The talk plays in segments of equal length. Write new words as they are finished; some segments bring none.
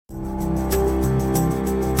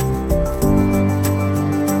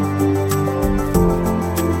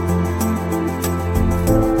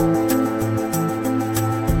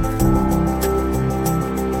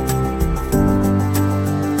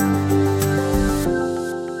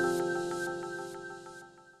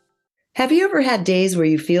Have you ever had days where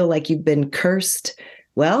you feel like you've been cursed?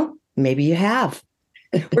 Well, maybe you have.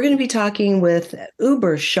 We're going to be talking with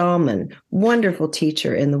Uber shaman, wonderful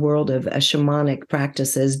teacher in the world of shamanic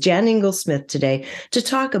practices, Jan Engels-Smith, today to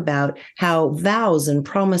talk about how vows and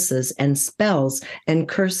promises and spells and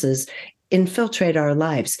curses infiltrate our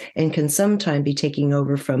lives and can sometimes be taking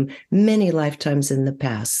over from many lifetimes in the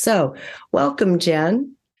past. So welcome,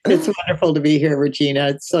 Jan. It's wonderful to be here, Regina.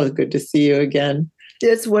 It's so good to see you again.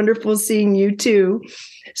 It's wonderful seeing you too.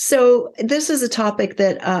 So this is a topic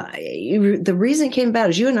that the reason it came about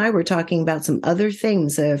is you and I were talking about some other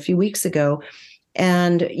things a few weeks ago.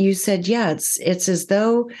 And you said, yeah, it's as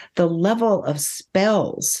though the level of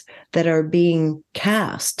spells that are being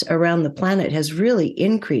cast around the planet has really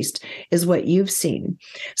increased, is what you've seen.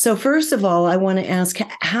 So first of all, I want to ask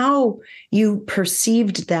how you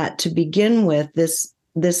perceived that to begin with,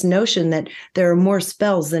 this notion that there are more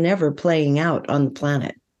spells than ever playing out on the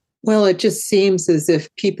planet. Well, it just seems as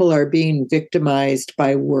if people are being victimized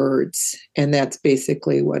by words. And that's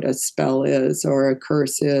basically what a spell is or a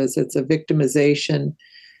curse is. It's a victimization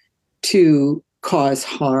to cause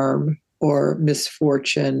harm or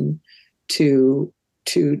misfortune, to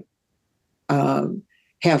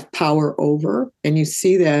have power over. And you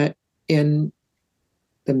see that in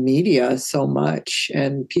the media so much,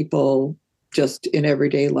 and people just in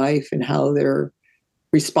everyday life and how they're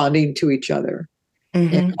responding to each other.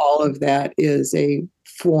 Mm-hmm. And all of that is a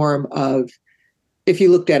form of, if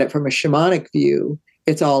you looked at it from a shamanic view,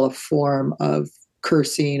 it's all a form of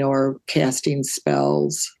cursing or casting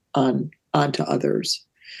spells onto others.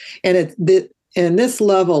 And this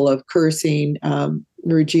level of cursing,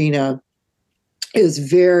 Regina, is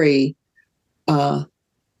very what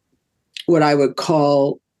I would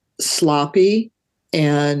call sloppy.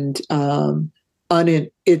 And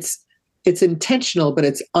it's intentional, but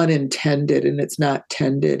it's unintended and it's not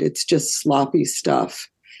tended. It's just sloppy stuff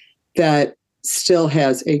that still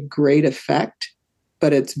has a great effect,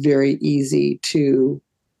 but it's very easy to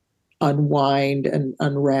unwind and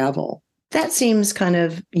unravel. That seems kind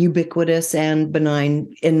of ubiquitous and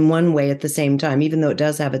benign in one way at the same time, even though it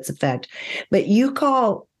does have its effect. But you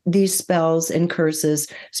call these spells and curses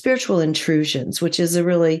spiritual intrusions, which is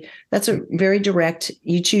that's a very direct,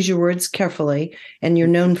 you choose your words carefully and you're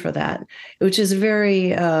known for that, which is a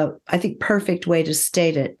very, I think, perfect way to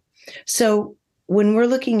state it. So when we're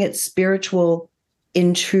looking at spiritual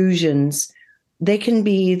intrusions, they can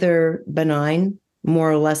be either benign, more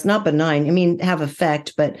or less, not benign, have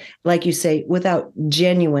effect, but like you say, without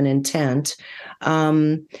genuine intent,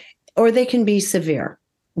 or they can be severe.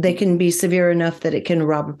 They can be severe enough that it can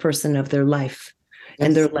rob a person of their life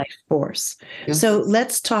and their life force. Yes. So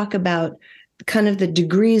let's talk about kind of the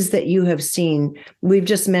degrees that you have seen. We've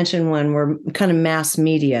just mentioned one where kind of mass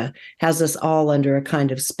media has us all under a kind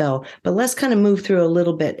of spell, but let's kind of move through a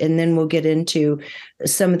little bit and then we'll get into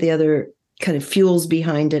some of the other kind of fuels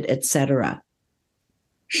behind it, et cetera.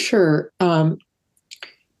 Sure.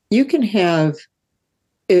 You can have,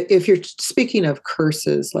 if you're speaking of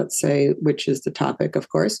curses, let's say, which is the topic, of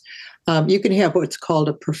course, you can have what's called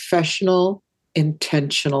a professional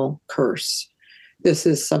intentional curse. This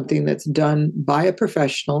is something that's done by a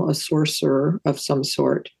professional, a sorcerer of some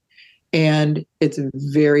sort, and it's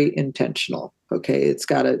very intentional. Okay, it's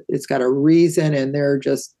got a reason, and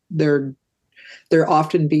they're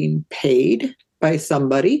often being paid by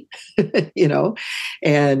somebody,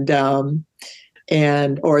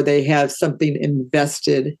 and or they have something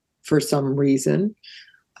invested for some reason,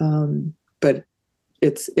 but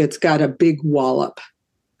it's got a big wallop,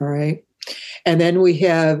 all right? And then we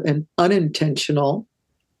have an unintentional,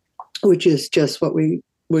 which is just what we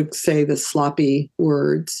would say the sloppy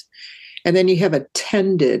words. And then you have a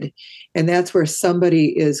tended, and that's where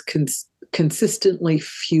somebody is consistently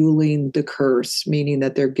fueling the curse, meaning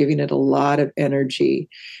that they're giving it a lot of energy.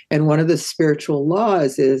 And one of the spiritual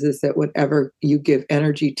laws is that whatever you give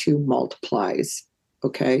energy to multiplies.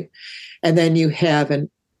 Okay. And then you have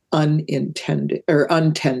an unintended or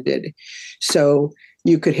untended. So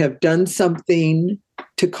you could have done something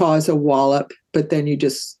to cause a wallop, but then you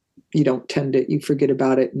don't tend it. You forget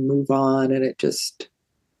about it and move on. And it just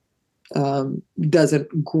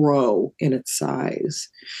doesn't grow in its size.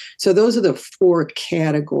 So those are the four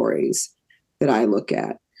categories that I look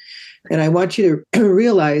at. And I want you to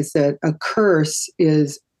realize that a curse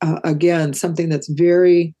is, again, something that's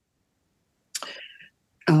very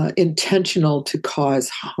intentional to cause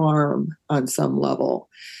harm on some level.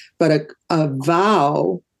 But a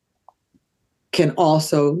vow can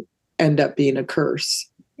also end up being a curse.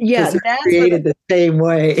 Yeah, that's created the same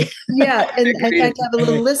way. Yeah, and in fact, I have a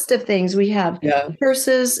little list of things. We have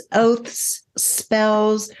curses, oaths,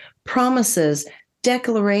 spells, promises,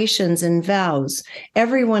 declarations, and vows.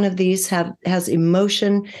 Every one of these has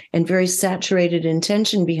emotion and very saturated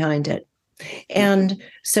intention behind it. And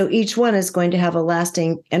so each one is going to have a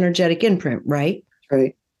lasting energetic imprint, right?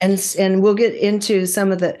 Right. And we'll get into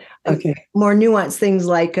some of the more nuanced things,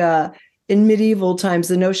 like in medieval times,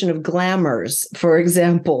 the notion of glamours, for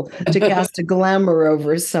example, to cast a glamour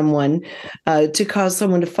over someone, to cause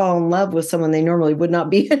someone to fall in love with someone they normally would not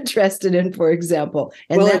be interested in, for example.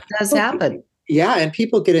 And that does happen. Yeah, and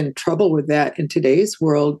people get in trouble with that in today's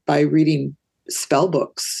world by reading spell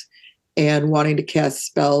books and wanting to cast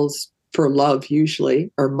spells for love,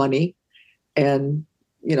 usually, or money. And,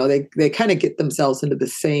 they kind of get themselves into the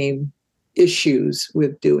same issues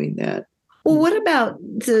with doing that. Well, what about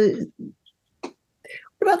the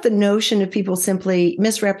notion of people simply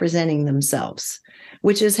misrepresenting themselves,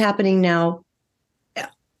 which is happening now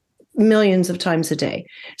millions of times a day?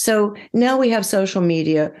 So now we have social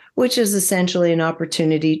media, which is essentially an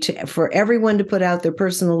opportunity for everyone to put out their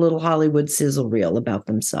personal little Hollywood sizzle reel about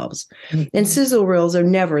themselves. Mm-hmm. And sizzle reels are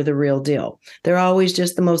never the real deal. They're always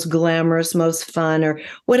just the most glamorous, most fun, or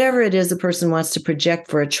whatever it is a person wants to project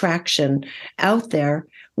for attraction out there,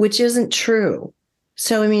 which isn't true.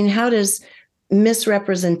 So, I mean, how does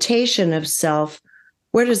misrepresentation of self,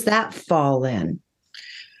 where does that fall in?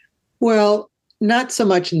 Well, not so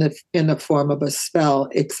much in the form of a spell,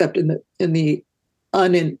 except in the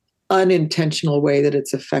unintentional way that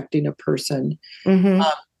it's affecting a person. Mm-hmm.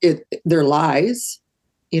 They're lies,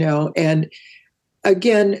 and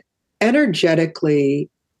again, energetically.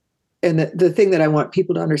 And the thing that I want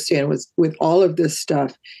people to understand was, with all of this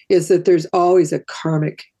stuff, is that there's always a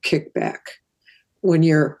karmic kickback when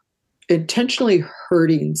you're intentionally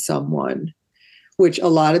hurting someone, which a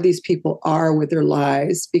lot of these people are with their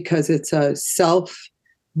lies, because it's a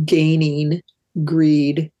self-gaining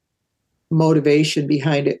greed motivation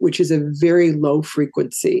behind it, which is a very low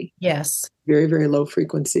frequency. Yes. Very, very low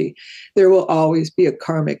frequency. There will always be a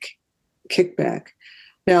karmic kickback.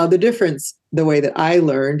 Now, the difference, the way that I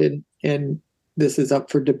learned, and this is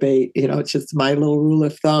up for debate, it's just my little rule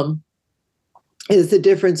of thumb, is the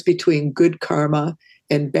difference between good karma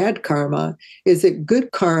and bad karma is that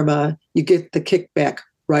good karma, you get the kickback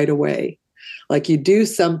right away. Like, you do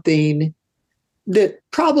something that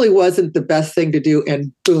probably wasn't the best thing to do,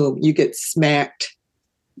 and boom, you get smacked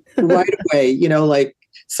right away. Like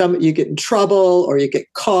you get in trouble, or you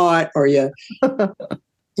get caught, or you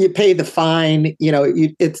pay the fine.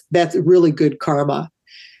 That's really good karma.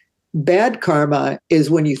 Bad karma is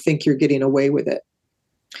when you think you're getting away with it,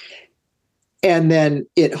 and then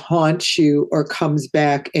it haunts you or comes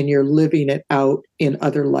back, and you're living it out in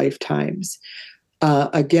other lifetimes.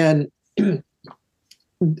 Again,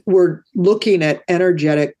 we're looking at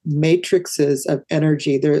energetic matrices of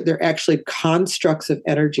energy. They're actually constructs of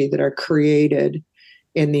energy that are created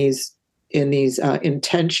in these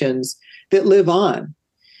intentions that live on.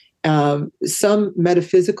 Some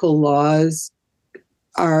metaphysical laws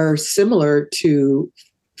are similar to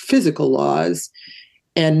physical laws.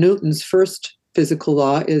 And Newton's first physical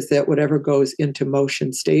law is that whatever goes into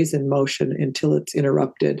motion stays in motion until it's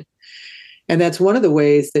interrupted. And that's one of the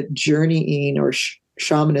ways that journeying or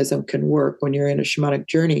shamanism can work when you're in a shamanic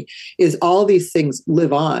journey, is all these things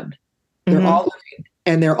live on. They're all living,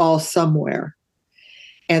 and they're all somewhere.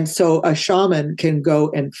 And so a shaman can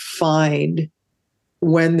go and find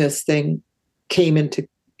when this thing came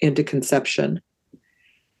into conception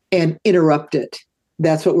and interrupt it.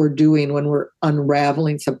 That's what we're doing when we're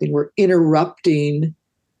unraveling something. We're interrupting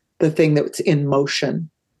the thing that's in motion.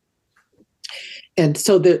 And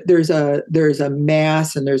so there's a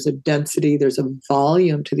mass, and there's a density, there's a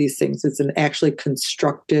volume to these things. It's an actually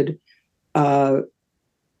constructed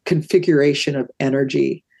configuration of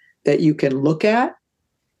energy that you can look at.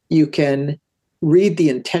 You can read the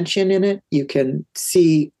intention in it. You can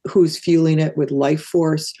see who's fueling it with life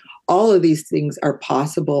force. All of these things are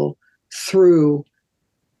possible through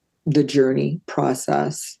the journey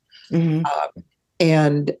process. Mm-hmm.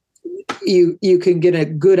 And you can get a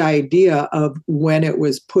good idea of when it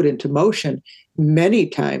was put into motion. Many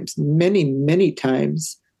times, many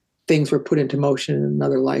times, things were put into motion in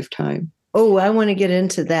another lifetime. Oh, I want to get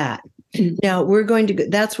into that. Now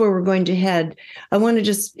that's where we're going to head. I want to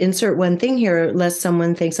just insert one thing here, lest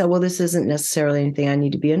someone thinks, oh, well, this isn't necessarily anything I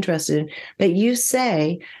need to be interested in. But you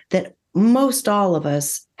say that most all of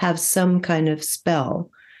us have some kind of spell,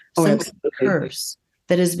 some kind of curse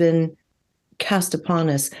that has been cast upon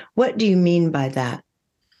us. What do you mean by that?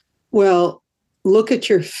 Well, look at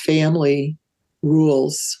your family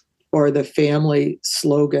rules or the family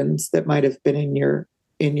slogans that might have been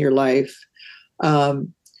in your life.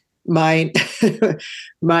 Mine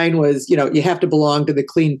Mine was, you have to belong to the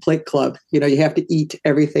clean plate club. You have to eat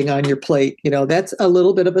everything on your plate. That's a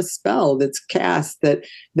little bit of a spell that's cast that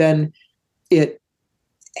then it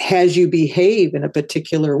has you behave in a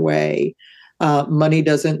particular way. Money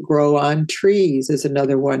doesn't grow on trees is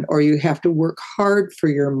another one, or you have to work hard for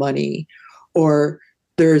your money, or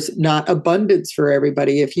there's not abundance for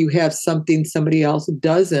everybody. If you have something somebody else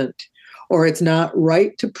doesn't, or it's not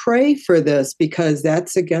right to pray for this because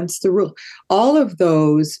that's against the rule. All of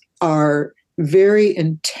those are very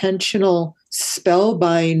intentional,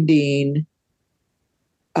 spellbinding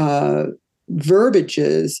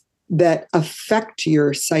verbiages that affect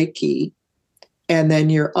your psyche. And then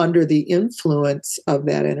you're under the influence of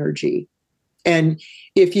that energy. And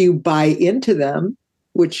if you buy into them,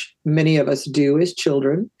 which many of us do as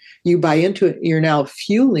children, you buy into it, you're now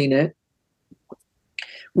fueling it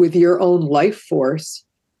with your own life force,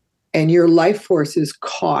 and your life force is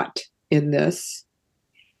caught in this.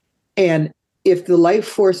 And if the life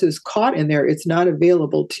force is caught in there, it's not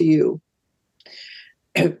available to you.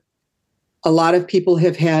 A lot of people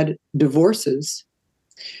have had divorces.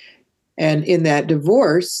 And in that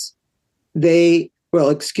divorce, in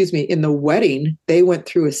the wedding, they went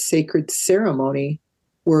through a sacred ceremony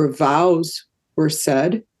where vows were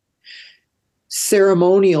said.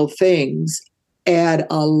 Ceremonial things add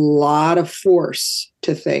a lot of force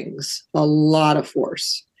to things, a lot of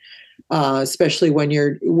force, especially when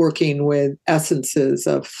you're working with essences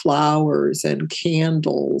of flowers and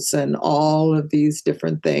candles and all of these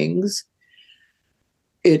different things.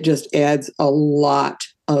 It just adds a lot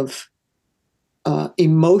of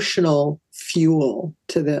emotional fuel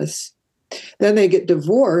to this. Then they get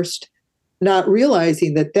divorced, not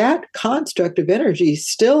realizing that that construct of energy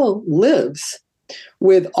still lives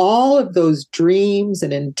with all of those dreams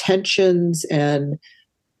and intentions and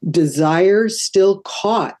desires still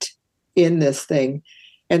caught in this thing.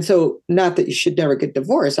 And so, not that you should never get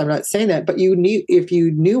divorced, I'm not saying that, but if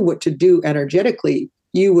you knew what to do energetically,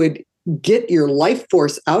 you would get your life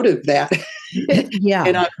force out of that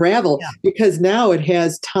and unravel, because now it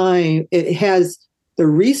has time, it has the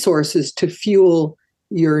resources to fuel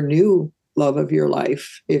your new love of your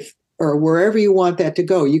life, or wherever you want that to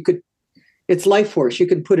go. It's life force. You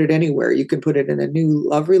can put it anywhere. You can put it in a new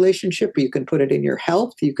love relationship, or you can put it in your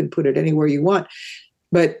health. You can put it anywhere you want.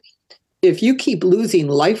 But if you keep losing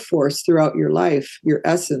life force throughout your life, your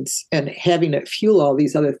essence, and having it fuel all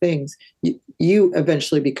these other things, you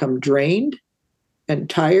eventually become drained and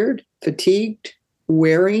tired, fatigued,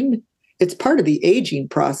 wearing. It's part of the aging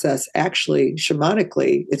process, actually,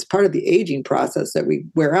 shamanically. It's part of the aging process that we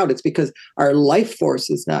wear out. It's because our life force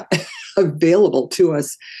is not available to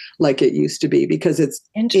us like it used to be, because it's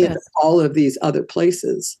in all of these other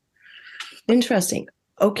places. Interesting.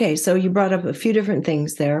 Okay, so you brought up a few different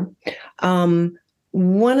things there.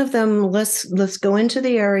 One of them, let's go into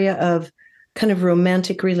the area of kind of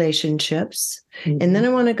romantic relationships. Mm-hmm. And then I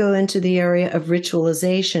want to go into the area of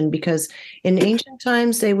ritualization, because in ancient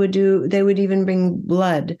times they would even bring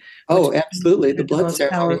blood. Oh, absolutely. The blood most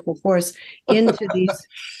ceremony. Powerful force into these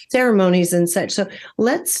ceremonies and such. So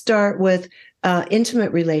let's start with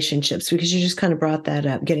intimate relationships, because you just kind of brought that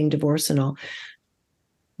up, getting divorced and all.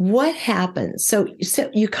 What happens? So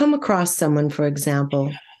you come across someone, for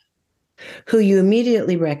example, who you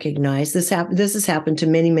immediately recognize. This has happened to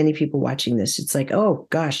many, many people watching this. It's like, oh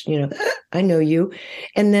gosh, I know you.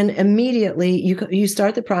 And then immediately you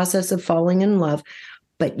start the process of falling in love,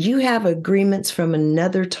 but you have agreements from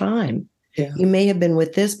another time. Yeah. You may have been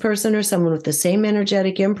with this person or someone with the same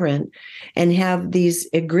energetic imprint and have these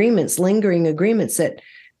agreements, lingering agreements that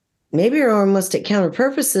maybe are almost at counter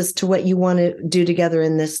purposes to what you want to do together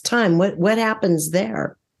in this time. What happens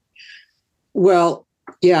there? Well,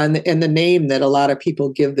 yeah, and the name that a lot of people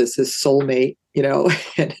give this is soulmate,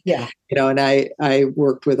 and, and I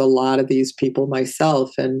worked with a lot of these people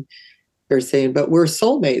myself, and they're saying, but we're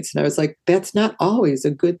soulmates. And I was like, that's not always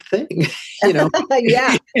a good thing,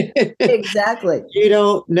 Yeah, exactly. You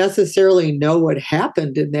don't necessarily know what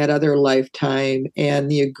happened in that other lifetime and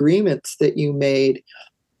the agreements that you made.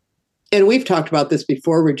 And we've talked about this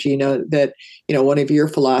before, Regina, that, one of your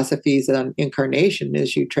philosophies on incarnation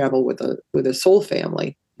is you travel with a soul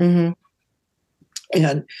family. Mm-hmm.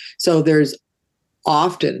 And so there's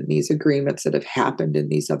often these agreements that have happened in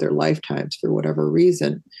these other lifetimes for whatever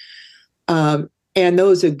reason. And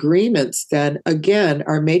those agreements then, again,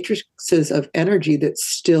 are matrices of energy that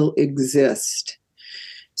still exist.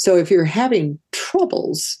 So if you're having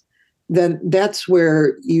troubles, then that's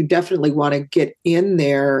where you definitely want to get in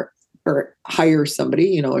there, or hire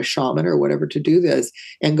somebody, a shaman or whatever, to do this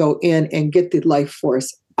and go in and get the life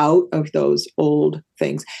force out of those old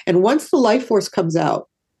things. And once the life force comes out,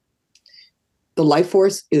 the life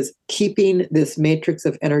force is keeping this matrix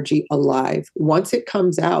of energy alive. Once it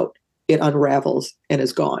comes out, it unravels and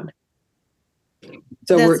is gone.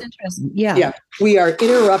 So that's interesting. Yeah. We are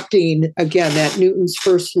interrupting, again, that Newton's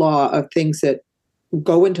first law of things that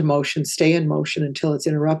go into motion, stay in motion until it's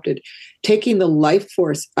interrupted. Taking the life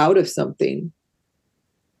force out of something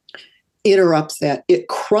interrupts that. It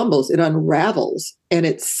crumbles, it unravels, and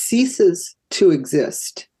it ceases to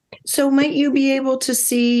exist. So might you be able to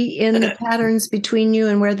see in the patterns between you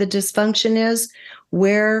and where the dysfunction is,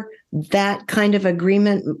 where that kind of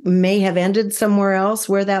agreement may have ended somewhere else,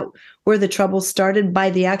 where the trouble started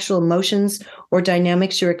by the actual emotions or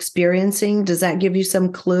dynamics you're experiencing? Does that give you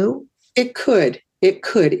some clue? It could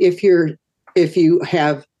if you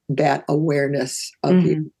have that awareness of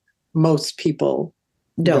you. Most people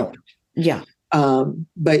don't. Yeah.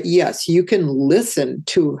 But yes, you can listen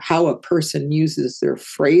to how a person uses their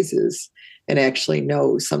phrases and actually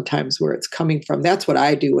know sometimes where it's coming from. That's what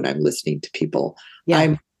I do when I'm listening to people. Yeah.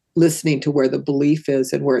 I'm listening to where the belief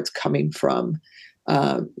is and where it's coming from.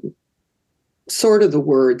 Sort of the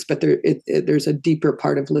words, but there's a deeper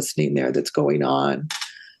part of listening there that's going on.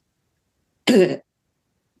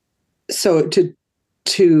 So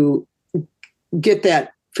to get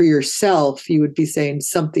that for yourself, you would be saying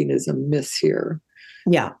something is amiss here.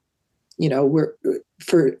 Yeah. You know,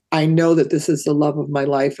 I know that this is the love of my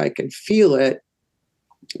life. I can feel it,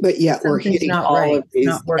 but yet we're hitting all of these.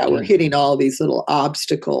 Yeah, we're hitting all these little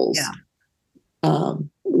obstacles. Yeah.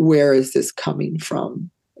 Where is this coming from?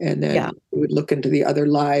 And then we would look into the other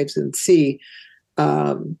lives and see,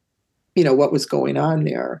 what was going on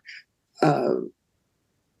there.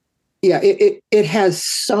 It has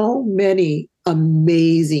so many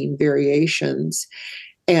amazing variations.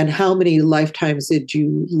 And how many lifetimes did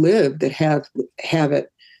you live that have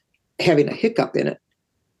it having a hiccup in it?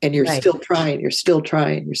 And you're still trying, you're still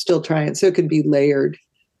trying. So it can be layered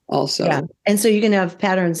also. Yeah. And so you can have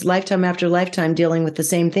patterns lifetime after lifetime dealing with the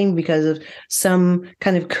same thing because of some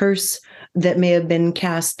kind of curse that may have been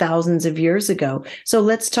cast thousands of years ago. So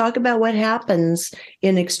let's talk about what happens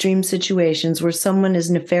in extreme situations where someone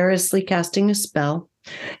is nefariously casting a spell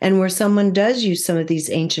and where someone does use some of these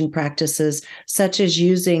ancient practices, such as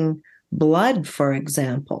using blood, for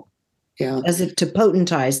example, as if to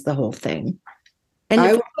potentize the whole thing.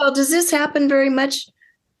 And does this happen very much?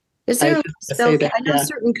 Is there a spell? I know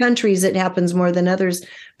certain countries it happens more than others,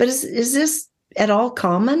 but is this at all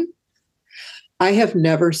common? I have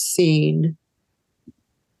never seen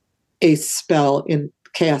a spell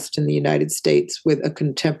cast in the United States with a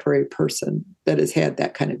contemporary person that has had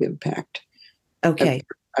that kind of impact. Okay.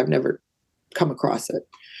 I've never come across it.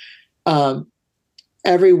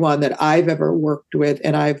 Everyone that I've ever worked with,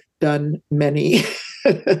 and I've done many,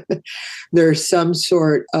 there's some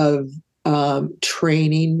sort of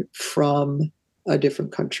training from a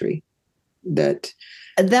different country.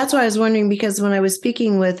 That's why I was wondering, because when I was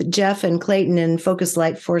speaking with Jeff and Clayton in Focus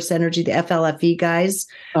Light Force Energy, the FLFE guys,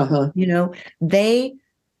 they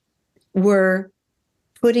were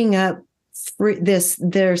putting up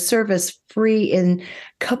their service free in a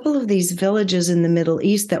couple of these villages in the Middle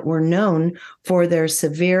East that were known for their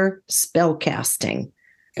severe spell casting.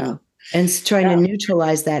 Yeah. And trying to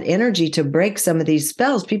neutralize that energy to break some of these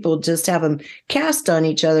spells. People just have them cast on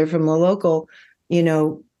each other from a local,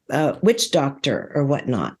 witch doctor or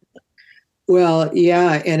whatnot. Well,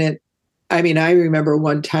 yeah. And I remember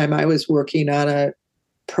one time I was working on a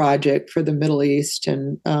project for the Middle East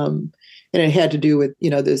and it had to do with,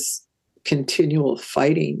 this continual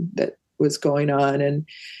fighting that was going on and,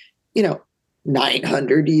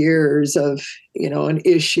 900 years of, an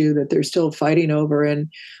issue that they're still fighting over.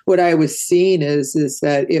 And what I was seeing is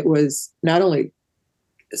that it was not only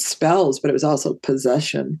spells, but it was also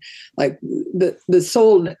possession. Like the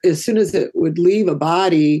soul, as soon as it would leave a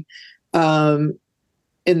body, in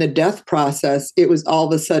the death process, it was all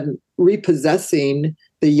of a sudden repossessing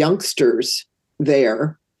the youngsters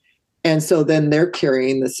there. And so then they're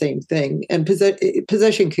carrying the same thing. And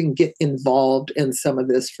possession can get involved in some of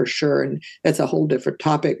this for sure. And that's a whole different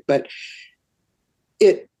topic. But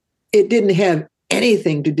it didn't have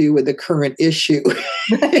anything to do with the current issue.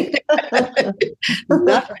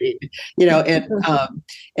 Nothing,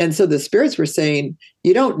 and so the spirits were saying,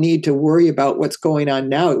 you don't need to worry about what's going on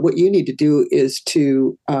now. What you need to do is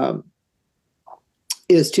to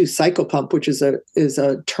cycle pump, which is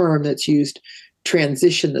a term that's used,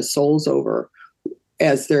 transition the souls over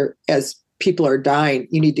as people are dying.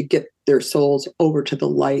 You need to get their souls over to the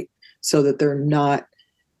light so that they're not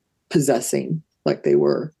possessing like they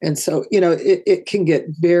were. And so, it can get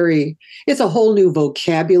it's a whole new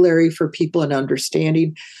vocabulary for people and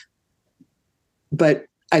understanding. But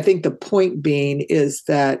I think the point being is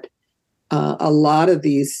that a lot of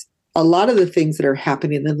the things that are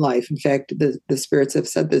happening in life, in fact, the spirits have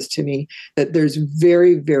said this to me, that there's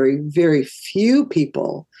very, very, very few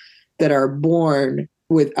people that are born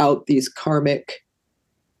without these karmic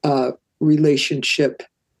relationship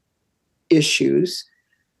issues.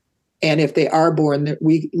 And if they are born,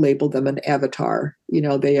 we label them an avatar.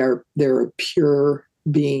 They're a pure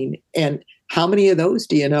being. And how many of those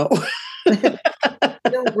do you know?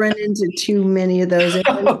 Don't run into too many of those.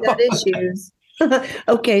 Everybody's got issues.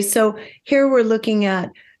 Okay, so here we're looking at,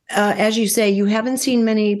 as you say, you haven't seen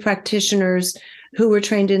many practitioners who were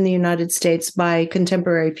trained in the United States by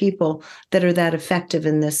contemporary people that are that effective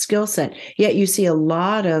in this skill set. Yet you see a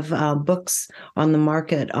lot of books on the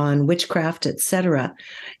market on witchcraft, etc.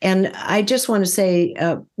 And I just want to say,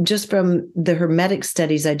 just from the Hermetic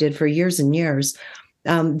studies I did for years and years,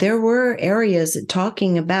 there were areas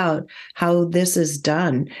talking about how this is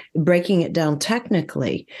done, breaking it down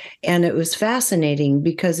technically. And it was fascinating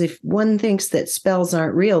because if one thinks that spells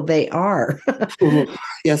aren't real, they are. Ooh,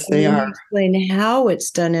 yes, they are. Explain how it's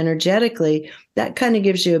done energetically. That kind of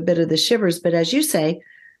gives you a bit of the shivers. But as you say,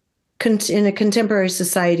 in a contemporary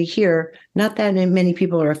society here, not that many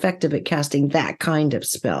people are effective at casting that kind of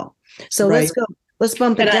spell. So right. Let's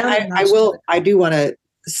bump it down. I do want to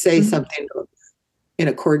say something in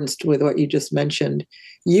accordance with what you just mentioned.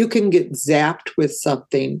 You can get zapped with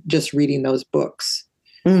something just reading those books.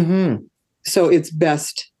 Mm-hmm. So it's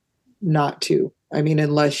best not to. I mean,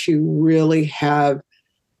 unless you really have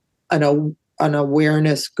an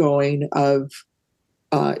awareness going of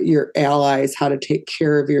your allies, how to take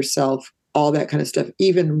care of yourself, all that kind of stuff.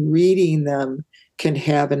 Even reading them can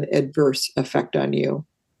have an adverse effect on you.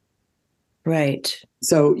 Right.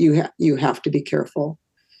 So you have to be careful.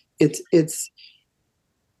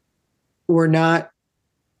 We're not.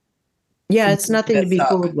 Yeah, it's nothing to be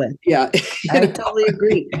fooled with. Yeah. I totally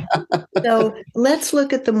agree. So let's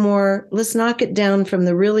look at let's knock it down from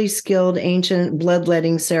the really skilled ancient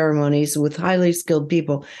bloodletting ceremonies with highly skilled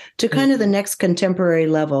people to kind of the next contemporary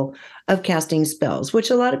level of casting spells, which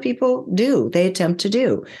a lot of people do. They attempt to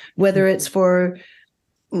do, whether it's for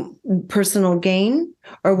personal gain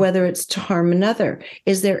or whether it's to harm another.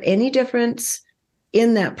 Is there any difference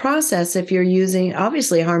in that process? If you're using,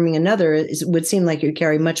 obviously harming another would seem like you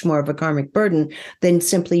carry much more of a karmic burden than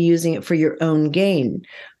simply using it for your own gain.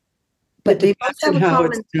 But it depends on how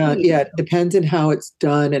it's done. Yeah, it depends on how it's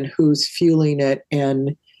done and who's fueling it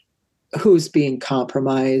and who's being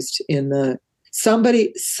compromised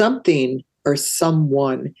something or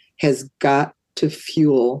someone has got to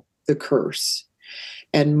fuel the curse.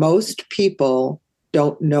 And most people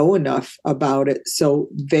don't know enough about it, so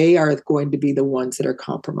they are going to be the ones that are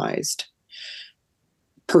compromised.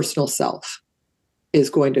 Personal self is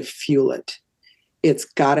going to fuel it. It's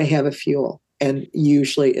got to have a fuel, and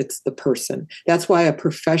usually it's the person. That's why a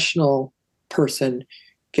professional person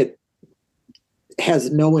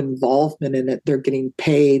has no involvement in it. They're getting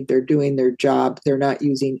paid, they're doing their job, they're not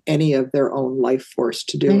using any of their own life force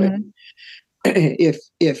to do it.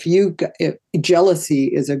 If jealousy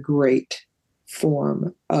is a great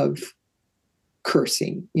form of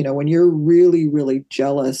cursing. When you're really, really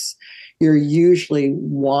jealous, you're usually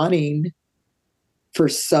wanting for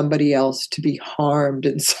somebody else to be harmed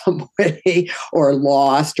in some way or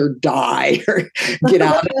lost or die or get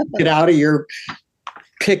out of your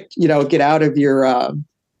get out of your out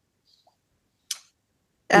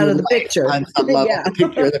of the picture. On some level, yeah.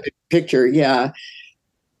 the picture, yeah.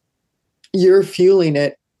 You're fueling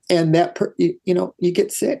it, and that you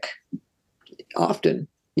get sick. Often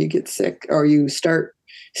you get sick, or you start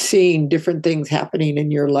seeing different things happening in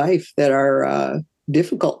your life that are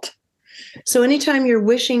difficult. So anytime you're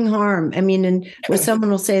wishing harm, I mean, and when someone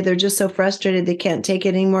will say they're just so frustrated they can't take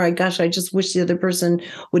it anymore, I just wish the other person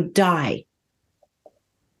would die.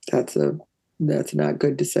 That's not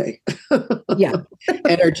good to say. Yeah.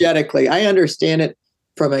 Energetically, I understand it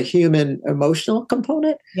from a human emotional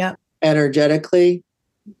component. Yeah. Energetically,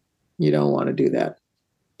 you don't want to do that.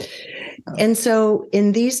 And so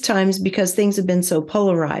in these times, because things have been so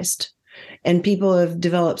polarized and people have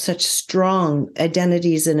developed such strong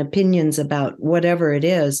identities and opinions about whatever it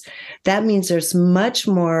is, that means there's much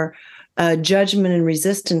more judgment and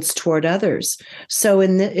resistance toward others. So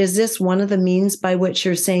is this one of the means by which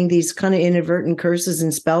you're saying these kind of inadvertent curses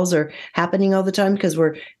and spells are happening all the time? Because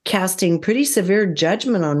we're casting pretty severe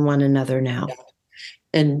judgment on one another now. Yeah.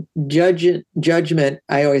 And judgment,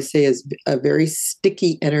 I always say, is a very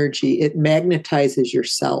sticky energy. It magnetizes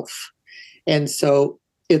yourself. And so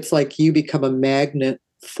it's like you become a magnet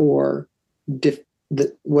for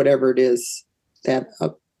whatever it is, that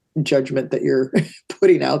judgment that you're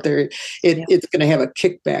putting out there. It's going to have a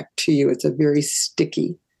kickback to you. It's a very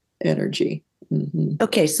sticky energy. Mm-hmm.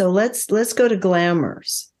 Okay, so let's go to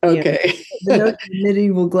glamours. Okay. The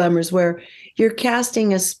medieval glamours, where you're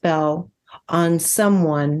casting a spell on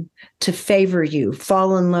someone to favor you,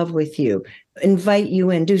 fall in love with you, invite you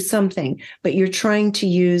in, do something, but you're trying to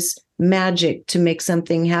use magic to make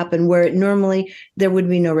something happen where it normally there would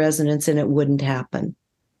be no resonance and it wouldn't happen.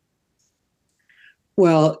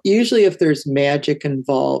 Well, usually if there's magic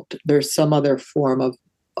involved, there's some other form of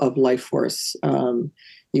life force.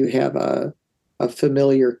 You have a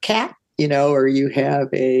familiar cat, or you have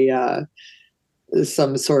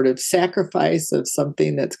some sort of sacrifice of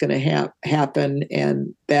something that's going to happen,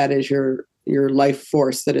 and that is your life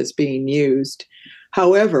force that is being used.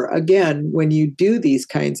 However, again, when you do these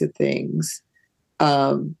kinds of things,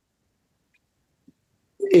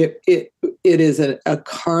 it is a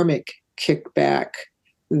karmic kickback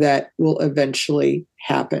that will eventually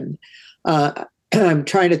happen. I'm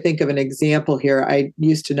trying to think of an example here. I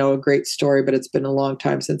used to know a great story, but it's been a long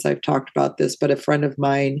time since I've talked about this. But a friend of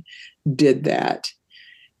mine did that.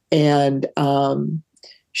 And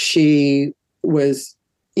she was,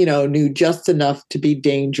 knew just enough to be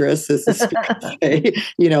dangerous, as the speakers say,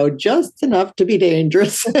 just enough to be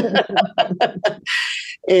dangerous.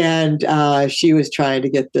 And she was trying to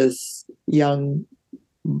get this young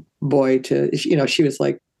boy to, she was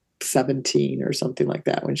like 17 or something like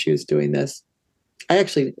that when she was doing this. I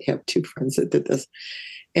actually have two friends that did this.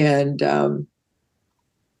 And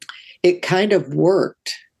it kind of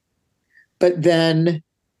worked. But then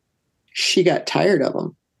she got tired of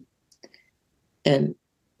him. And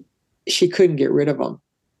she couldn't get rid of him.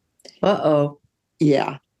 Uh-oh.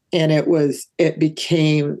 Yeah. And it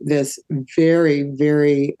became this very,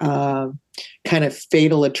 very kind of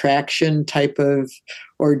fatal attraction type of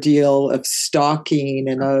ordeal of stalking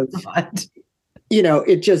and of,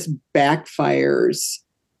 it just backfires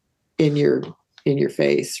in your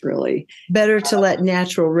face, really. Better to let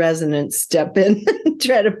natural resonance step in and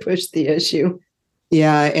try to push the issue.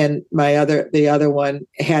 Yeah. And the other one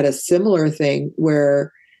had a similar thing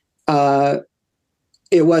where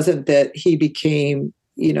it wasn't that he became,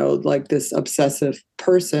 like this obsessive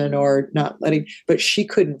person or not letting, but she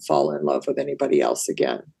couldn't fall in love with anybody else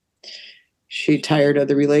again. She tired of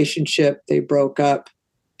the relationship. They broke up,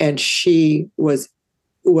 and she was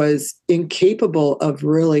incapable of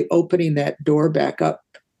really opening that door back up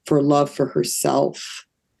for love for herself.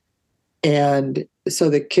 And so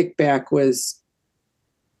the kickback was,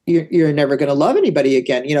 you're never going to love anybody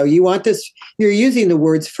again. You want this, you're using the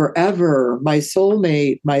words forever, my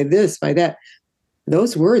soulmate, my this, my that.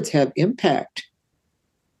 Those words have impact.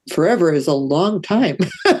 Forever is a long time.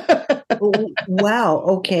 Wow.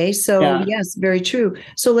 Okay. So yes, very true.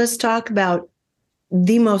 So let's talk about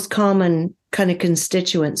the most common kind of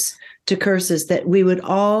constituents to curses that we would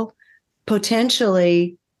all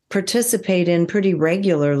potentially participate in pretty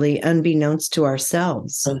regularly, unbeknownst to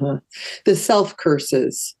ourselves. Uh-huh. The self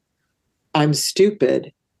curses. I'm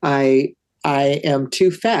stupid. I am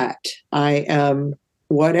too fat. I am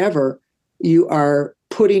whatever. You are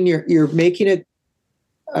putting you're making it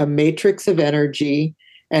a matrix of energy.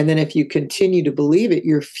 And then if you continue to believe it,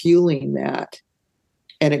 you're fueling that.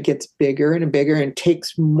 And it gets bigger and bigger and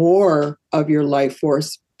takes more of your life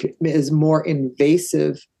force, is more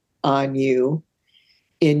invasive on you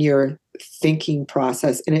in your thinking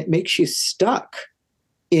process. And it makes you stuck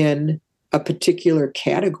in a particular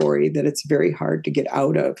category that it's very hard to get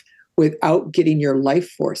out of without getting your life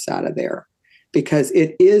force out of there, because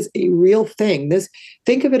it is a real thing.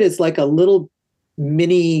 Think of it as like a little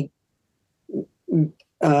mini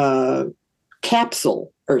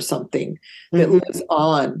capsule or something that lives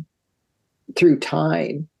on through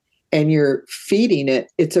time, and you're feeding it.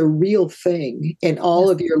 It's a real thing, and all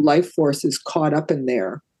of your life force is caught up in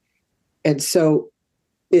there. And so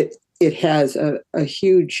it has a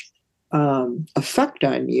huge effect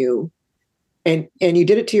on you, and you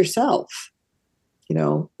did it to yourself.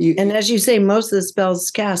 And as you say, most of the spells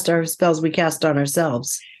cast are spells we cast on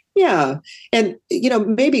ourselves. Yeah. And,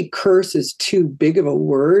 maybe curse is too big of a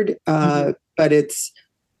word, but it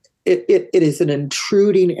is an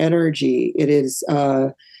intruding energy. It is,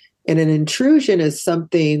 and an intrusion is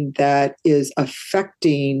something that is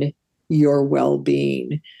affecting your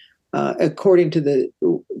well-being. According to the,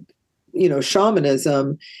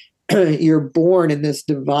 shamanism, you're born in this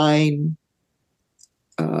divine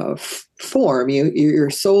form. Your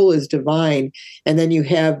soul is divine, and then you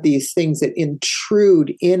have these things that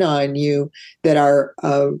intrude in on you that are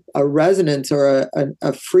a resonance or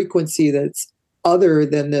a frequency that's other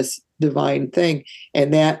than this divine thing,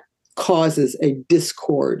 and that causes a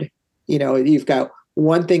discord. You've got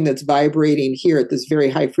one thing that's vibrating here at this very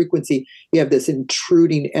high frequency. You have this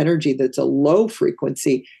intruding energy that's a low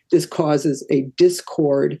frequency. This causes a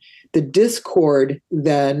discord. The discord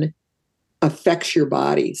then affects your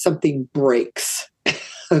body. Something breaks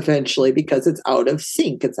eventually because it's out of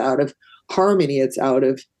sync. It's out of harmony. It's out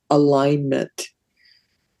of alignment.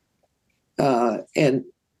 And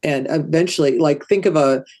eventually, like, think of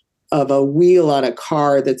a wheel on a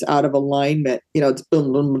car that's out of alignment. It's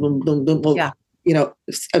boom, boom, boom, boom, boom. Well, Yeah.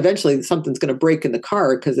 Eventually something's going to break in the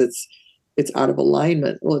car because it's out of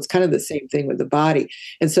alignment. Well, it's kind of the same thing with the body.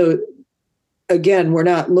 And so again, we're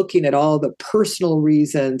not looking at all the personal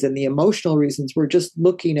reasons and the emotional reasons. We're just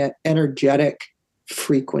looking at energetic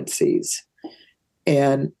frequencies.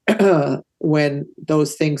 And when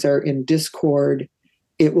those things are in discord,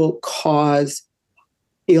 it will cause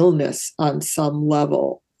illness on some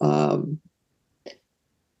level.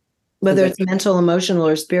 Whether it's mental, emotional,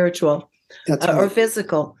 or spiritual, That's right. or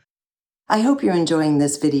physical. I hope you're enjoying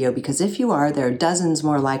this video, because if you are, there are dozens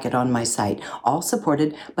more like it on my site, all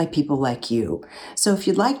supported by people like you. So if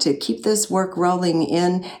you'd like to keep this work rolling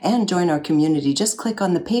in and join our community, just click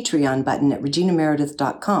on the Patreon button at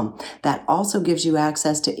reginameredith.com. That also gives you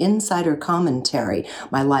access to insider commentary,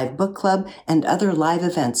 my live book club, and other live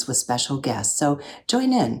events with special guests. So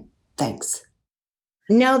join in. Thanks.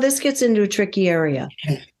 Now this gets into a tricky area.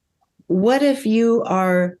 What if you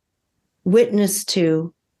are witness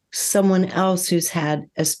to someone else who's had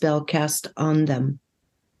a spell cast on them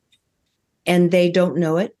and they don't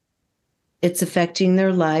know it? It's affecting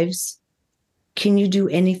their lives. Can you do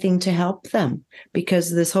anything to help them?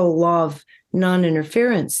 Because this whole law of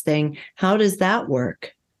non-interference thing, how does that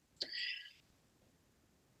work?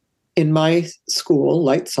 In my school,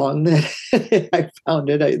 Light Song, that I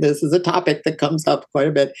founded, this is a topic that comes up quite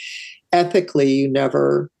a bit. Ethically, you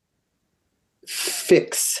never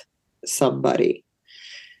fix somebody.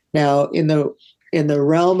 Now, in the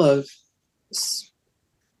realm of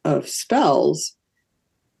spells,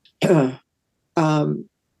 it's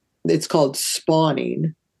called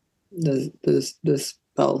spawning. The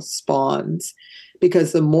spell spawns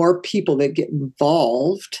because the more people that get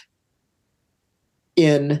involved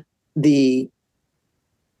in the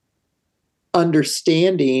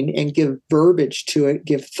understanding and give verbiage to it,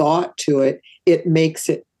 give thought to it, it makes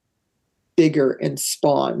it bigger and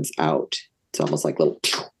spawns out. It's almost like little.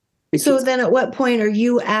 So then at what point are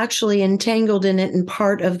you actually entangled in it and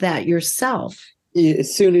part of that yourself?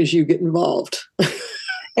 As soon as you get involved.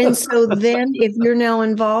 And so then if you're now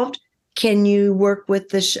involved, can you work with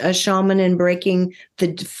the a shaman in breaking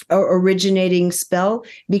the originating spell?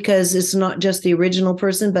 Because it's not just the original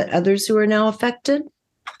person, but others who are now affected?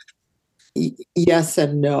 Yes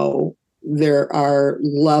and no. There are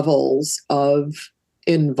levels of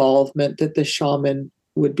involvement that the shaman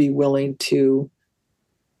would be willing to.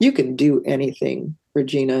 You can do anything,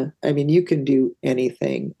 Regina. I mean, you can do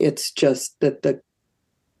anything. It's just that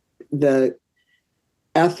the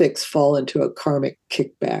ethics fall into a karmic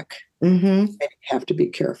kickback. Mm-hmm. And you have to be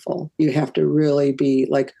careful. You have to really be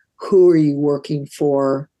like, who are you working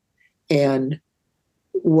for? And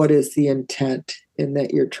what is the intent in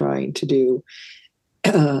that you're trying to do?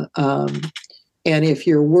 And if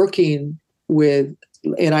you're working with,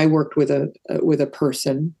 and I worked with a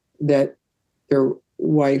person that their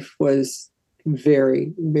wife was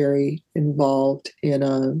very, very involved in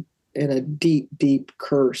a deep, deep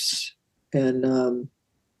curse, and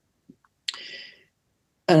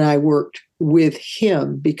I worked with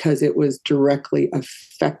him because it was directly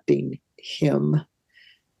affecting him,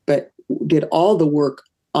 but did all the work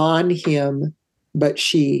on him. But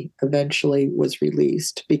she eventually was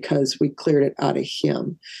released because we cleared it out of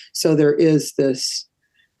him. So there is this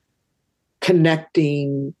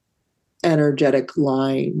connecting energetic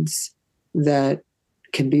lines that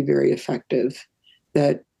can be very effective,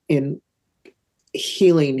 that in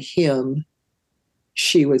healing him,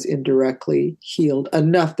 she was indirectly healed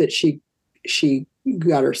enough that she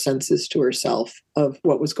got her senses to herself of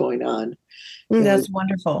what was going on. That's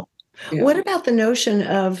wonderful. Yeah. What about the notion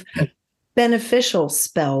of beneficial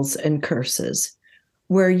spells and curses,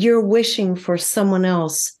 where you're wishing for someone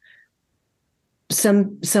else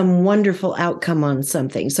some wonderful outcome on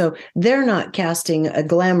something? So they're not casting a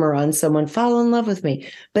glamour on someone, fall in love with me,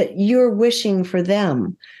 but you're wishing for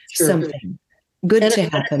them something good to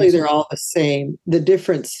happen. They're all the same. The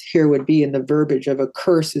difference here would be in the verbiage of a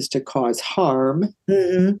curse is to cause harm.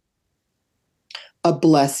 Mm-hmm. a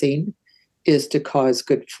blessing is to cause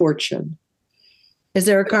good fortune. Is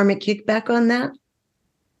there a karmic kickback on that?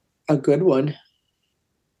 A good one.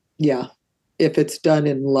 Yeah. If it's done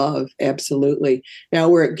in love, absolutely. Now,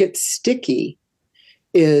 where it gets sticky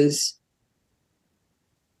is,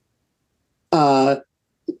 and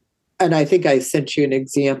I think I sent you an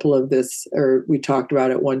example of this, or we talked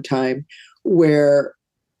about it one time, where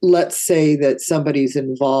let's say that somebody's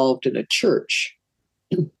involved in a church,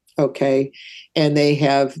 okay, and they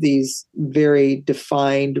have these very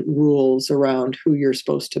defined rules around who you're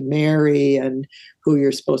supposed to marry and who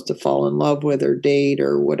you're supposed to fall in love with or date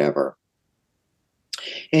or whatever.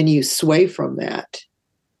 And you sway from that,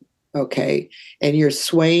 okay, and you're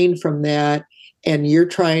swaying from that, and you're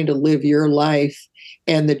trying to live your life,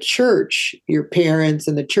 and the church, your parents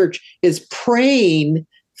and the church, is praying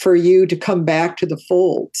for you to come back to the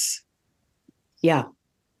folds. Yeah.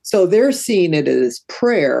 So they're seeing it as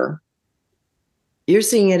prayer. You're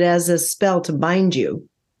seeing it as a spell to bind you.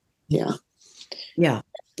 Yeah. Yeah.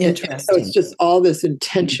 Interesting. So it's just all this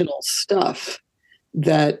intentional stuff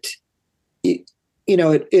that,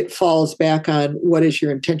 it falls back on what is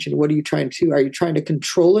your intention? What are you trying to do? Are you trying to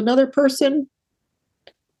control another person?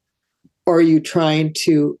 Or are you trying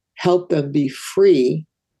to help them be free,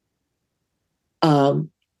 and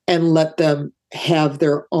let them have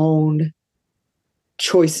their own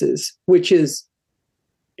choices, which is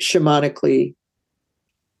shamanically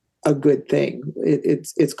a good thing.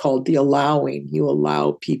 It's called the allowing. You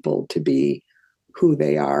allow people to be who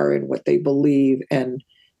they are and what they believe, and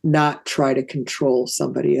not try to control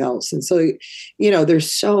somebody else. And so,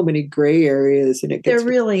 there's so many gray areas, and there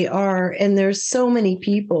really are. And there's so many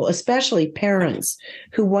people, especially parents,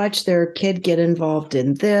 who watch their kid get involved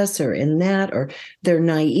in this or in that, or they're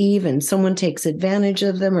naive and someone takes advantage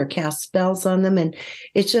of them or casts spells on them. And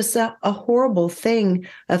it's just a horrible thing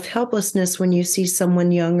of helplessness when you see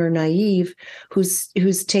someone young or naive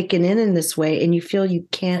who's taken in this way, and you feel you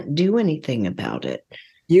can't do anything about it.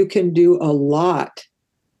 You can do a lot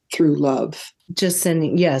through love. Just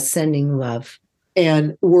sending love.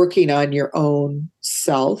 And working on your own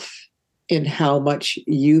self, in how much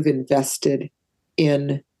you've invested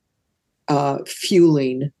in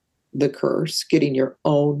fueling the curse, getting your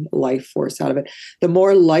own life force out of it. The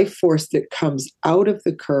more life force that comes out of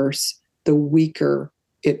the curse, the weaker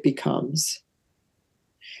it becomes.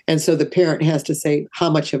 And so the parent has to say, how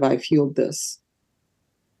much have I fueled this?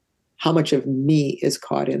 How much of me is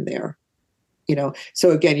caught in there?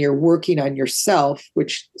 So again, you're working on yourself,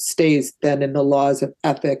 which stays then in the laws of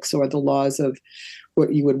ethics or the laws of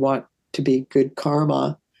what you would want to be good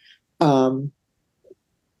karma. And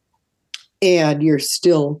you're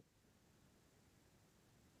still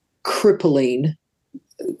crippling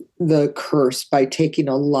the curse by taking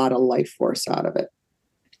a lot of life force out of it.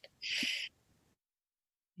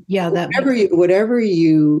 Yeah, whatever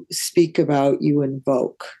you speak about, you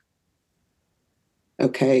invoke.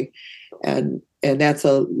 Okay. And that's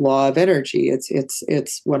a law of energy.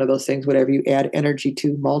 It's one of those things, whatever you add energy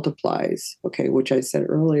to multiplies, okay, which I said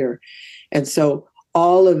earlier. And so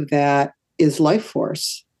all of that is life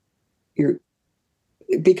force.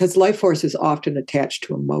 Because life force is often attached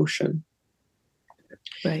to emotion.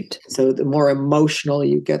 Right. So the more emotional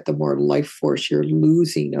you get, the more life force you're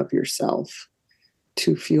losing of yourself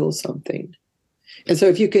to fuel something. And so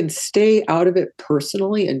if you can stay out of it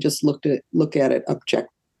personally and just look at it objectively.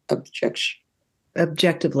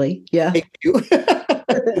 Yeah. Thank you.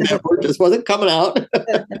 That word just wasn't coming out.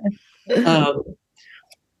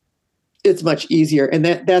 It's much easier. And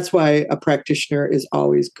that's why a practitioner is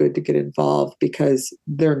always good to get involved, because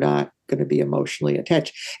they're not going to be emotionally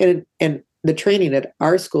attached. And the training at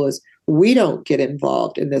our school is, we don't get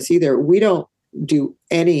involved in this either. We don't do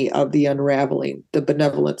any of the unraveling. The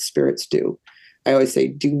benevolent spirits do. I always say,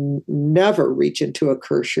 do never reach into a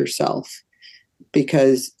curse yourself,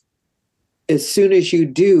 because as soon as you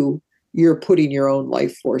do, you're putting your own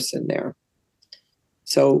life force in there.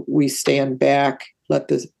 So we stand back, let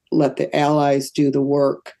the allies do the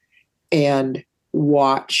work, and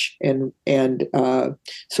watch and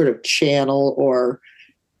sort of channel or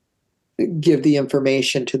give the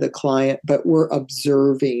information to the client, but we're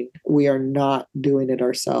observing. We are not doing it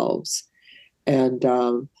ourselves. And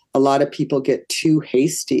a lot of people get too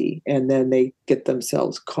hasty, and then they get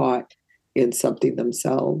themselves caught in something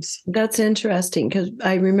themselves. That's interesting, because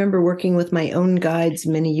I remember working with my own guides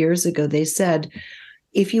many years ago. They said,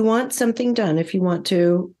 if you want something done, if you want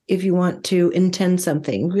to intend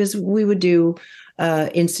something, because we would do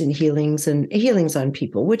instant healings and healings on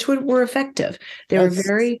people, which were effective. They were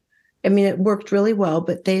very I mean, it worked really well,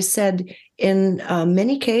 but they said in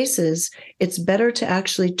many cases, it's better to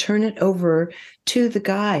actually turn it over to the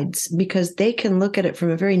guides because they can look at it from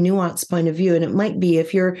a very nuanced point of view. And it might be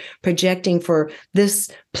if you're projecting for this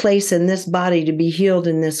place in this body to be healed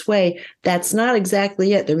in this way, that's not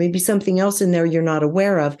exactly it. There may be something else in there you're not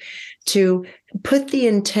aware of. To put the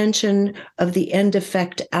intention of the end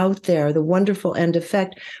effect out there, the wonderful end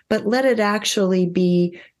effect, but let it actually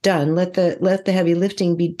be done. Let the heavy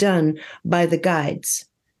lifting be done by the guides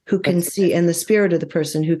who can see, and the spirit of the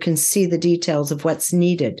person who can see the details of what's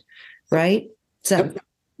needed. Right? Is that about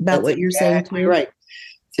That's what you're saying too? Right.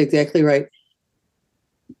 It's exactly right.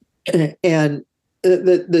 And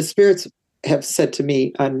the spirits have said to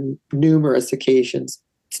me on numerous occasions,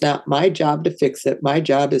 it's not my job to fix it. My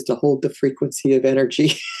job is to hold the frequency of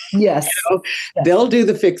energy. Yes. Yes. They'll do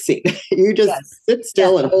the fixing. You just sit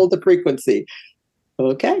still and hold the frequency.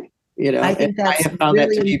 Okay. I think that's I have found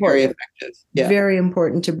really that to be very effective. Yeah. Very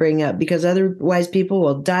important to bring up because otherwise people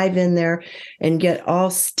will dive in there and get all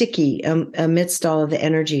sticky amidst all of the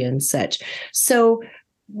energy and such. So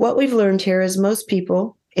what we've learned here is most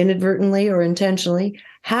people inadvertently or intentionally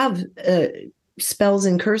have spells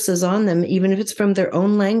and curses on them, even if it's from their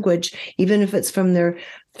own language, even if it's from their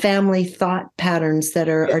family thought patterns that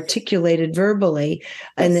are articulated verbally,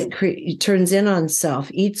 and it turns in on self,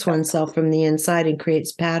 eats oneself from the inside and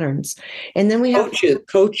creates patterns. And then we have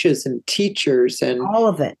coaches and teachers and all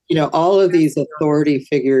of it. All of these authority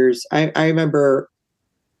figures. I remember,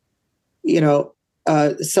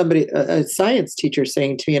 somebody, a science teacher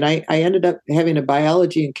saying to me, and I ended up having a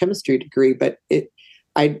biology and chemistry degree, but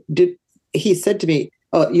he said to me,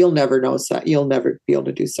 "Oh, you'll never know. You'll never be able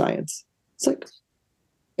to do science." It's like,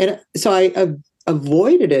 and so I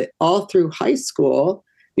avoided it all through high school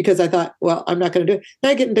because I thought, well, I'm not going to do it.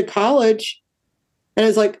 Then I get into college, and I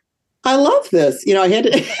was like, I love this. I had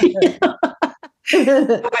to,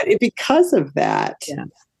 but because of that,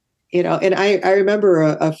 and I remember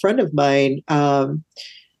a friend of mine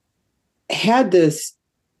had this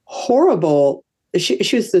horrible.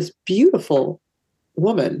 She was this beautiful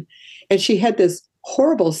woman. And she had this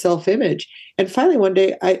horrible self-image. And finally, one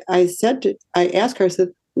day, I asked her, I said,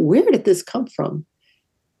 where did this come from?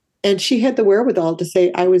 And she had the wherewithal to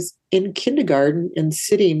say, I was in kindergarten and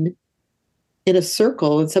sitting in a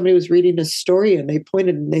circle, and somebody was reading a story, and they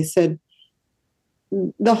pointed and they said,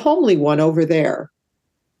 the homely one over there.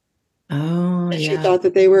 Oh, and she thought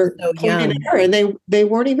that they were pointing at her, and they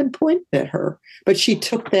weren't even pointing at her. But she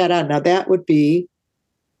took that on. Now, that would be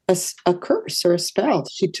a curse or a spell.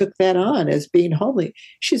 She took that on as being homely.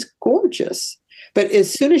 She's gorgeous. But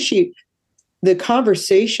as soon as the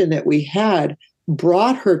conversation that we had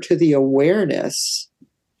brought her to the awareness,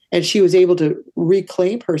 and she was able to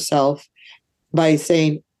reclaim herself by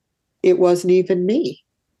saying, it wasn't even me.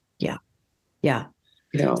 Yeah. Yeah.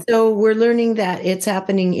 So we're learning that it's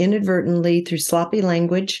happening inadvertently through sloppy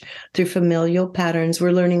language, through familial patterns.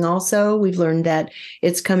 We've learned that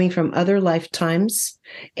it's coming from other lifetimes.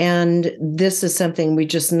 And this is something we're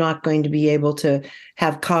just not going to be able to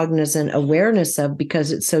have cognizant awareness of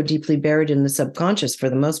because it's so deeply buried in the subconscious for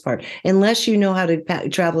the most part, unless you know how to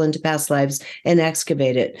travel into past lives and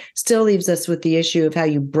excavate it. Still leaves us with the issue of how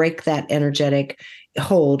you break that energetic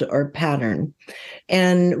hold or pattern.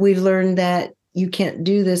 And we've learned that you can't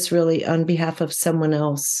do this really on behalf of someone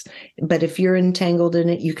else. But if you're entangled in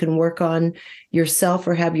it, you can work on yourself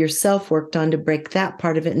or have yourself worked on to break that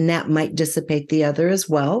part of it. And that might dissipate the other as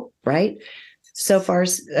well, right? So far,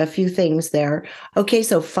 a few things there. Okay,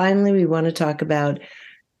 so finally, we want to talk about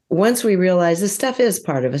once we realize this stuff is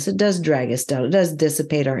part of us, it does drag us down. It does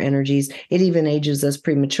dissipate our energies. It even ages us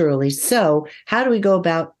prematurely. So how do we go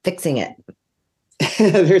about fixing it?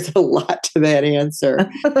 There's a lot to that answer.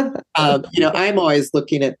 I'm always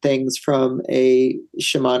looking at things from a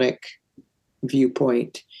shamanic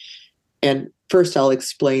viewpoint. And first I'll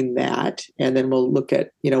explain that, and then we'll look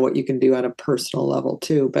at, what you can do on a personal level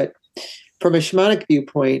too. But from a shamanic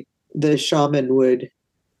viewpoint, the shaman would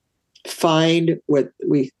find what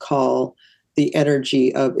we call the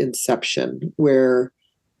energy of inception, where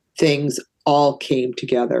things all came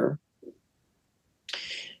together.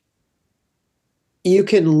 You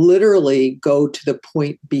can literally go to the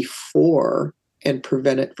point before and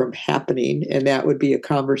prevent it from happening. And that would be a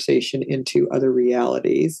conversation into other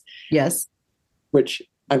realities. Yes. Which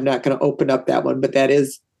I'm not going to open up that one, but that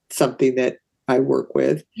is something that I work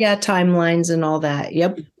with. Yeah, timelines and all that.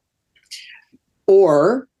 Yep.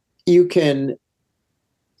 Or you can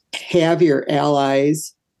have your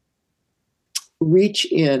allies reach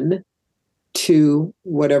in to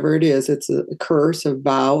whatever it is. It's a curse, a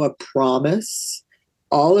vow, a promise,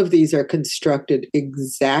 all of these are constructed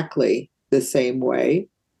exactly the same way.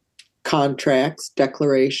 Contracts,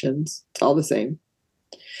 declarations, it's all the same.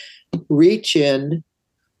 Reach in,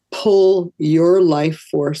 pull your life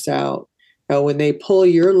force out. Now, when they pull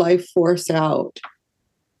your life force out,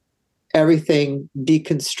 everything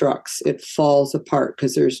deconstructs. It falls apart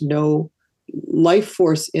because there's no life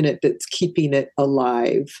force in it that's keeping it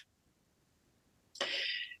alive.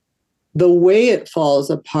 The way it falls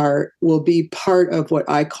apart will be part of what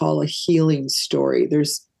I call a healing story.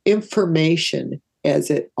 There's information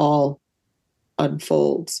as it all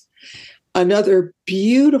unfolds. Another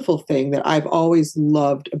beautiful thing that I've always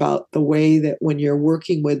loved about the way that when you're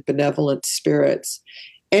working with benevolent spirits,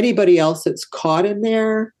 anybody else that's caught in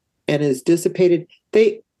there and is dissipated,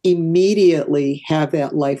 they immediately have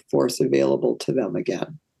that life force available to them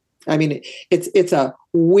again. I mean, it's a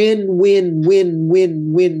win, win, win,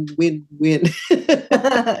 win, win, win, win.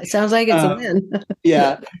 Sounds like it's a win.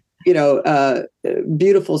 Yeah,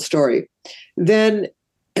 beautiful story. Then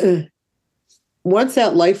once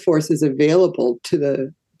that life force is available to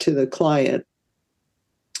the client,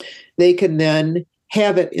 they can then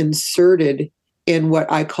have it inserted in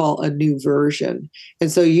what I call a new version.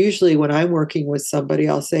 And so usually when I'm working with somebody,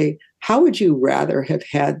 I'll say, how would you rather have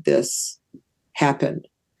had this happen?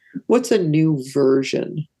 What's a new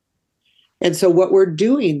version? And so what we're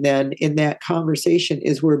doing then in that conversation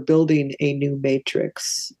is we're building a new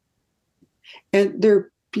matrix. And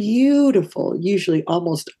they're beautiful, usually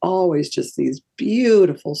almost always just these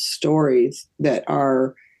beautiful stories that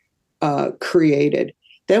are created.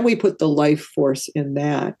 Then we put the life force in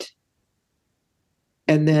that.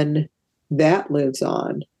 And then that lives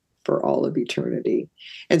on for all of eternity.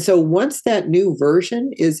 And so once that new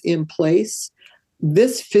version is in place,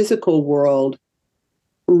 this physical world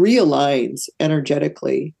realigns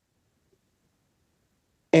energetically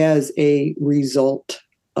as a result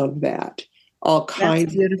of that. All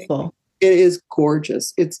kinds. That's beautiful. It is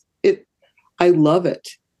gorgeous. I love it.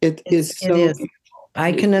 It is so beautiful.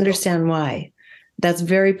 I can understand why. That's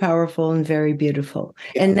very powerful and very beautiful.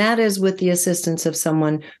 Yeah. And that is with the assistance of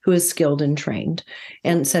someone who is skilled and trained,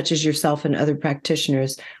 and such as yourself and other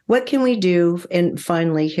practitioners. What can we do? And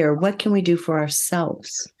finally here, what can we do for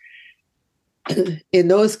ourselves? In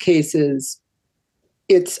those cases,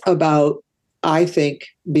 it's about, I think,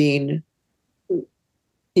 being,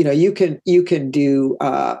 you can do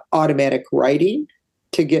automatic writing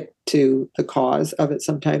to get to the cause of it.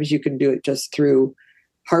 Sometimes you can do it just through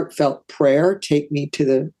heartfelt prayer. Take me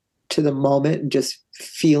to the moment and just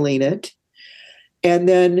feeling it. And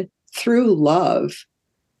then through love,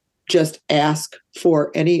 just ask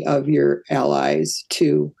for any of your allies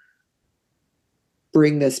to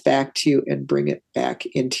bring this back to you and bring it back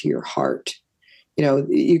into your heart.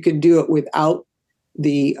 You can do it without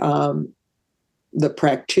the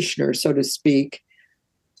practitioner, so to speak,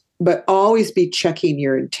 but always be checking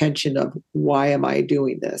your intention of, why am I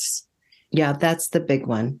doing this? Yeah, that's the big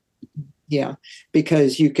one. Yeah,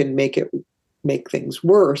 because you can make things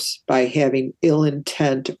worse by having ill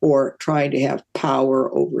intent or trying to have power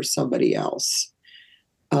over somebody else,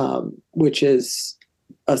 which is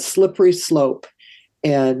a slippery slope.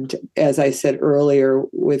 And as I said earlier,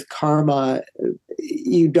 with karma,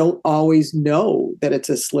 you don't always know that it's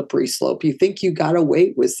a slippery slope. You think you got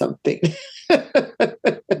away with something.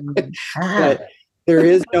 But there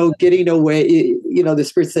is no getting away. The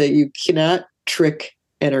spirits say you cannot trick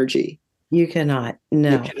energy. You cannot.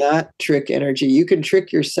 No. You cannot trick energy. You can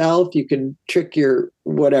trick yourself. You can trick your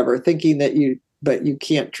whatever, thinking that but you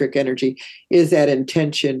can't trick energy. Is that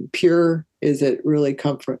intention pure? Is it really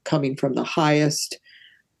coming from the highest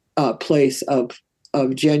place of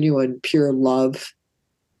genuine, pure love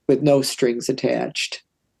with no strings attached?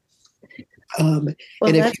 Well,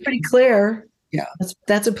 that's pretty clear. Yeah,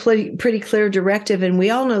 that's a pretty clear directive, and we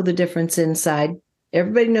all know the difference inside.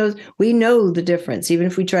 Everybody knows. We know the difference. Even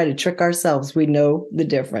if we try to trick ourselves, we know the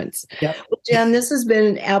difference. Yep. Well, Jan, this has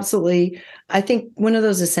been absolutely, I think, one of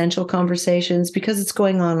those essential conversations, because it's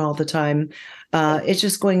going on all the time. It's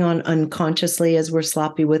just going on unconsciously as we're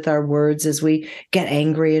sloppy with our words, as we get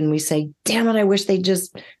angry and we say, damn it, I wish they'd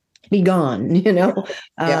just be gone,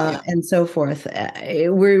 and so forth.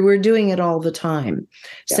 We're doing it all the time.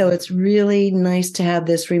 Yeah. So it's really nice to have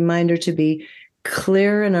this reminder to be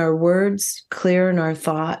clear in our words, clear in our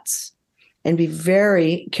thoughts, and be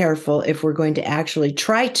very careful if we're going to actually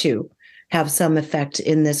try to have some effect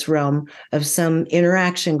in this realm of some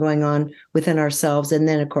interaction going on within ourselves. And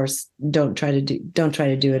then, of course, don't try to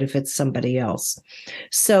do it if it's somebody else.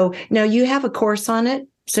 So now you have a course on it.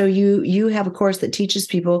 So you have a course that teaches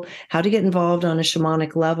people how to get involved on a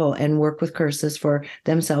shamanic level and work with curses for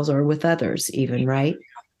themselves or with others even, right?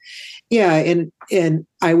 Yeah, and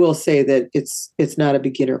I will say that it's not a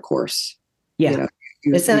beginner course. Yeah. You know,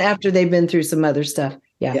 It's not after they've been through some other stuff.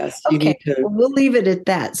 Yeah. yes, you Okay. need to. Well, we'll leave it at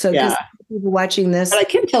that. So, because Yeah, people watching this, but I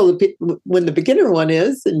can tell when the beginner one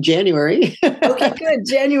is in January. okay, good.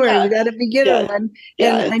 January, Yeah, we got a beginner yeah, one. And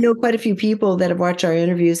yeah, I know quite a few people that have watched our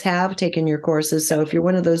interviews have taken your courses. So if you're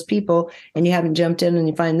one of those people and you haven't jumped in and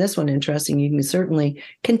you find this one interesting, you can certainly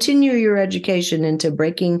continue your education into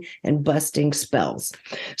breaking and busting spells.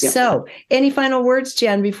 yeah. So, any final words,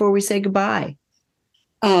 Jan, before we say goodbye?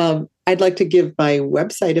 I'd like to give my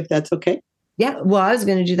website if that's okay. Yeah, well, I was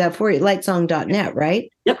going to do that for you. Lightsong.net,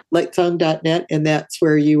 right? Yep, lightsong.net, and that's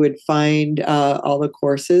where you would find all the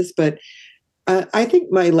courses. But I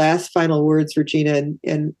think my last final words, Regina,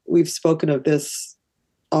 and we've spoken of this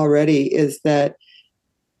already, is that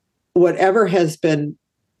whatever has been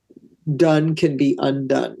done can be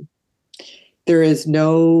undone. There is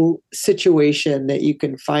no situation that you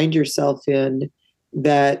can find yourself in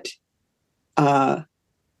that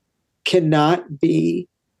cannot be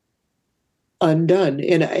undone.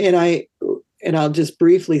 And I'll just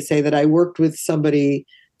briefly say that I worked with somebody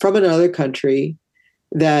from another country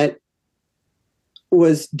that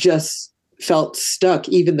was just felt stuck.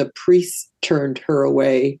 Even the priest turned her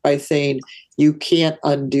away by saying, "You can't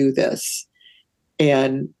undo this."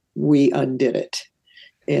 And we undid it.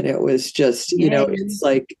 And it was just, it's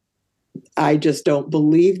like, I just don't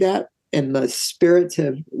believe that. And the spirits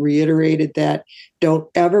have reiterated that. Don't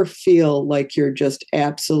ever feel like you're just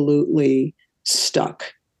absolutely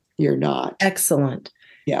stuck. You're not. Excellent.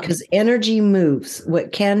 Yeah. Because energy moves.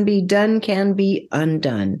 What can be done can be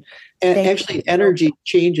undone. And actually, energy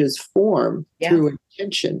changes form through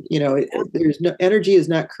intention. There's no energy is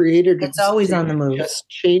not created. It's always on the move. It just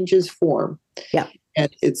changes form. Yeah.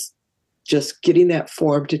 And it's just getting that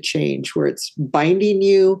form to change where it's binding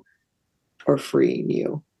you or freeing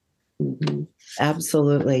you. Mm-hmm.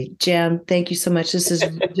 Absolutely. Jan, thank you so much. This is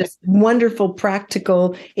just wonderful,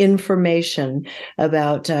 practical information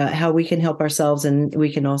about how we can help ourselves, and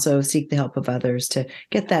we can also seek the help of others to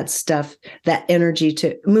get that stuff, that energy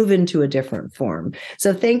to move into a different form.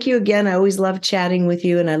 So thank you again. I always love chatting with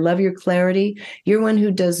you, and I love your clarity. You're one who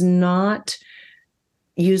does not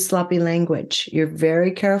use sloppy language. You're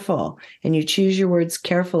very careful and you choose your words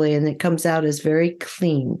carefully, and it comes out as very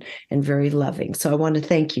clean and very loving. So I want to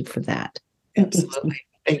thank you for that. Absolutely.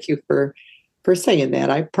 Thank you for saying that.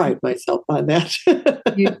 I pride myself on that.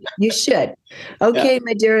 you should. Okay,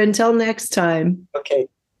 my dear, until next time. Okay.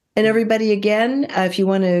 And everybody, again, if you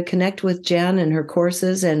want to connect with Jan and her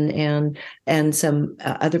courses and some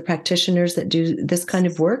other practitioners that do this kind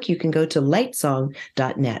of work, you can go to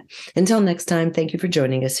lightsong.net. Until next time, thank you for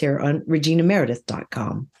joining us here on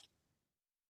reginameredith.com.